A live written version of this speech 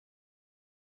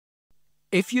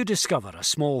If you discover a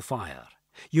small fire,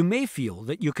 you may feel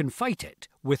that you can fight it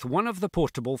with one of the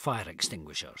portable fire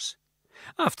extinguishers.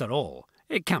 After all,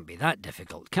 it can't be that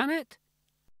difficult, can it?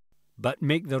 But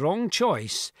make the wrong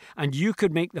choice and you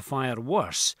could make the fire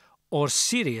worse or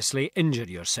seriously injure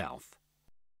yourself.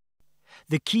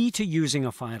 The key to using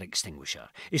a fire extinguisher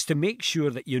is to make sure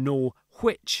that you know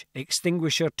which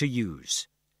extinguisher to use.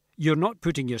 You're not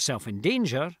putting yourself in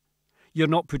danger, you're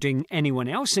not putting anyone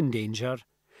else in danger,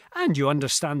 and you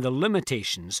understand the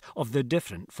limitations of the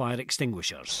different fire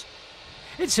extinguishers.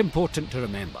 It's important to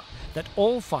remember that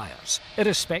all fires,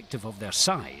 irrespective of their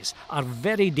size, are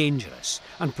very dangerous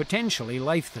and potentially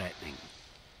life-threatening.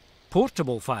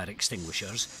 Portable fire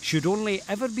extinguishers should only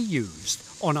ever be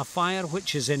used on a fire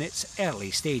which is in its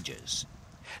early stages.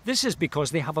 This is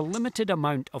because they have a limited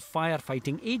amount of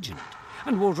firefighting agent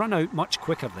and will run out much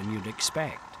quicker than you'd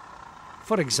expect.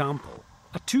 For example,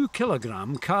 a 2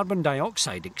 kilogram carbon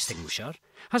dioxide extinguisher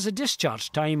has a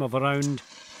discharge time of around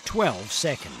 12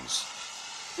 seconds.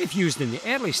 If used in the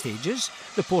early stages,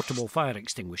 the portable fire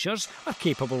extinguishers are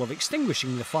capable of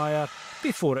extinguishing the fire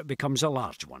before it becomes a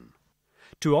large one.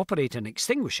 To operate an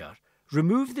extinguisher,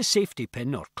 remove the safety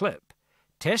pin or clip,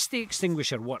 test the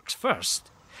extinguisher works first,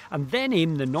 and then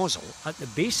aim the nozzle at the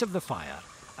base of the fire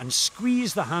and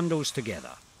squeeze the handles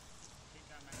together.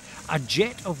 A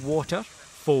jet of water,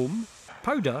 foam,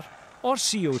 powder or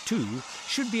CO2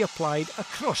 should be applied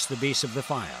across the base of the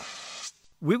fire.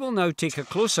 We will now take a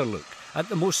closer look at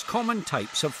the most common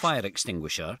types of fire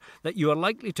extinguisher that you are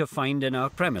likely to find in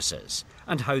our premises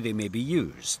and how they may be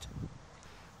used.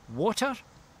 Water,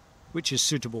 which is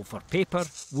suitable for paper,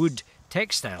 wood,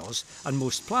 textiles and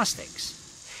most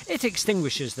plastics. It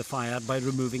extinguishes the fire by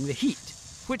removing the heat,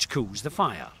 which cools the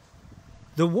fire.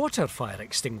 The water fire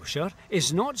extinguisher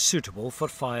is not suitable for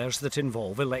fires that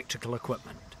involve electrical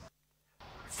equipment.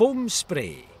 Foam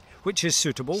spray, which is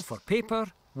suitable for paper,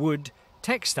 wood,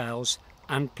 textiles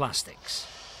and plastics.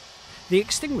 The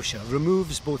extinguisher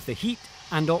removes both the heat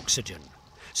and oxygen,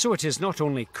 so it is not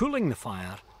only cooling the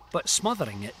fire, but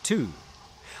smothering it too.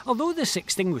 Although this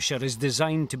extinguisher is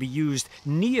designed to be used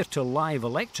near to live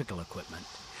electrical equipment,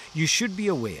 you should be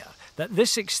aware that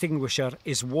this extinguisher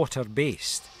is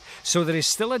water-based, so there is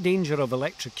still a danger of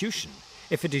electrocution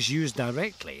if it is used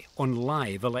directly on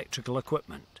live electrical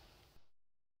equipment.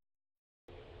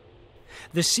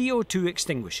 The CO2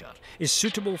 extinguisher is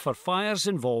suitable for fires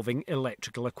involving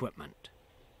electrical equipment.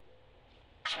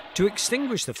 To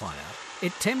extinguish the fire,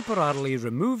 it temporarily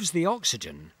removes the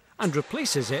oxygen and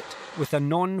replaces it with a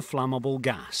non-flammable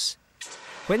gas.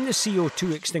 When the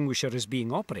CO2 extinguisher is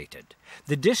being operated,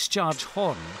 the discharge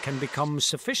horn can become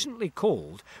sufficiently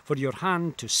cold for your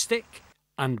hand to stick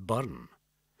and burn.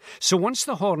 So once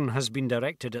the horn has been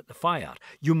directed at the fire,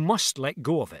 you must let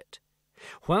go of it.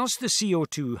 Whilst the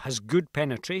CO2 has good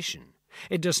penetration,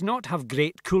 it does not have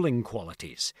great cooling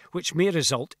qualities, which may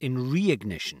result in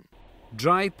reignition.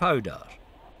 Dry powder.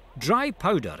 Dry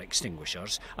powder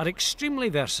extinguishers are extremely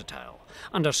versatile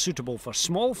and are suitable for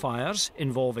small fires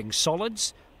involving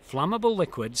solids, flammable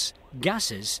liquids,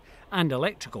 gases and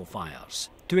electrical fires.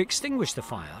 To extinguish the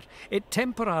fire, it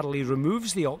temporarily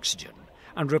removes the oxygen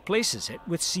and replaces it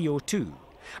with CO2,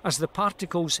 as the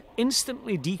particles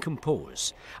instantly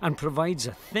decompose and provides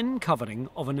a thin covering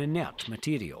of an inert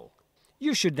material.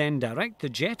 You should then direct the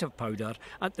jet of powder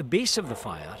at the base of the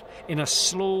fire in a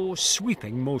slow,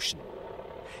 sweeping motion.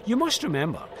 You must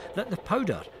remember that the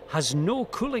powder has no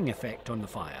cooling effect on the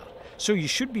fire, so you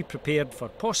should be prepared for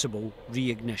possible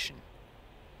reignition.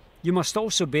 You must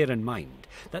also bear in mind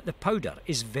that the powder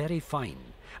is very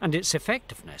fine, and its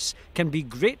effectiveness can be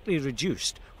greatly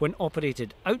reduced when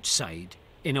operated outside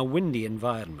in a windy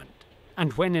environment,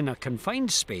 and when in a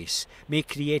confined space may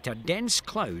create a dense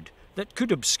cloud that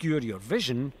could obscure your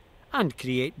vision and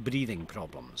create breathing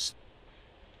problems.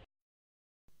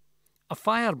 A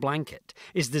fire blanket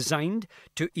is designed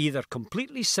to either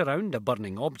completely surround a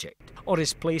burning object or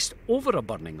is placed over a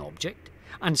burning object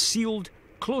and sealed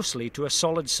closely to a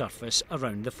solid surface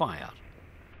around the fire.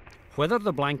 Whether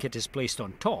the blanket is placed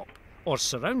on top or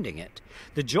surrounding it,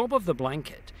 the job of the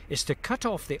blanket is to cut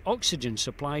off the oxygen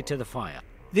supply to the fire,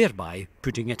 thereby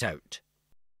putting it out.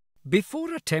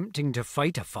 Before attempting to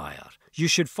fight a fire, you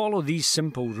should follow these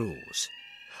simple rules.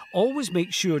 Always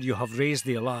make sure you have raised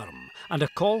the alarm and a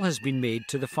call has been made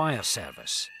to the fire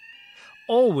service.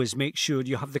 Always make sure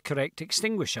you have the correct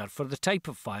extinguisher for the type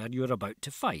of fire you are about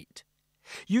to fight.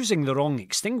 Using the wrong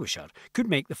extinguisher could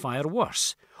make the fire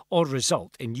worse or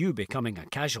result in you becoming a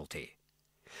casualty.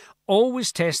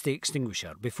 Always test the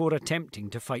extinguisher before attempting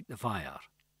to fight the fire.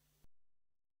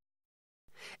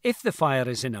 If the fire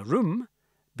is in a room,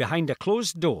 behind a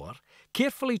closed door,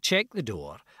 Carefully check the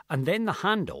door and then the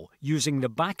handle using the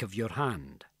back of your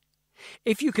hand.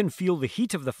 If you can feel the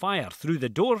heat of the fire through the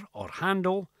door or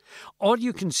handle, or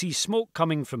you can see smoke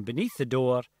coming from beneath the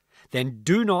door, then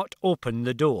do not open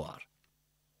the door.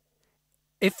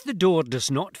 If the door does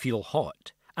not feel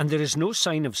hot and there is no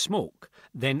sign of smoke,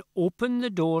 then open the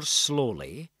door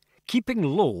slowly, keeping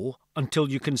low until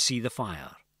you can see the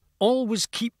fire. Always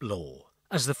keep low.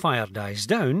 As the fire dies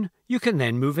down, you can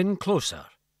then move in closer.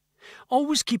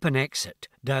 Always keep an exit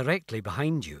directly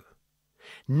behind you.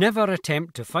 Never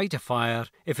attempt to fight a fire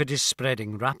if it is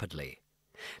spreading rapidly.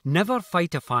 Never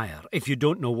fight a fire if you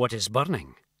don't know what is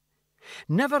burning.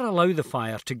 Never allow the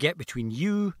fire to get between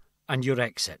you and your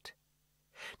exit.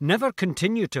 Never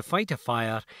continue to fight a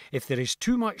fire if there is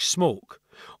too much smoke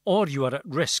or you are at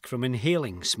risk from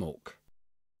inhaling smoke.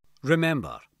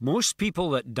 Remember, most people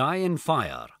that die in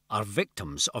fire are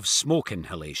victims of smoke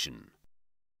inhalation.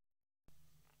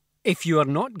 If you are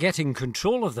not getting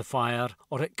control of the fire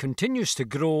or it continues to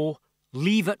grow,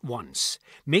 leave at once,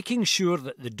 making sure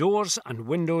that the doors and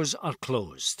windows are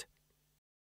closed.